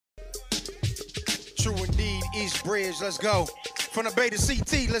Trundeed, East Bridge, let's go. From the Bay to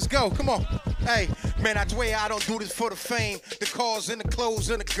CT, let's go, come on. Hey, man, I swear I don't do this for the fame, the cars and the clothes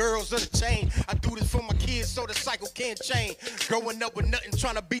and the girls and the chain. I do this for my kids so the cycle can't change. Growing up with nothing,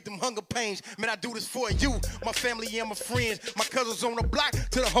 trying to beat them hunger pains. Man, I do this for you, my family and my friends, my cousins on the block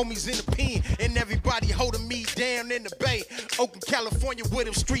to the homies in the pen, and everybody holding me down in the Bay. Oakland, California, where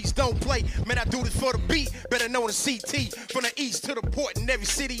them streets don't play. Man, I do this for the beat, better known as CT. From the east to the port and every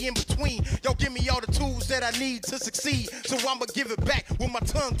city in between. Y'all give me all the tools that I need to succeed, so I'ma give it back with my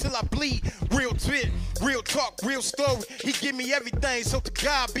tongue till I bleed. Real spit, real talk, real story. He give me everything, so to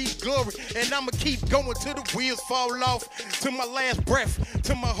God be the glory. And I'ma keep going till the wheels fall off, to my last breath,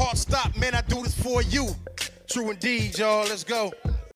 till my heart stop. Man, I do this for you. True indeed, y'all. Let's go.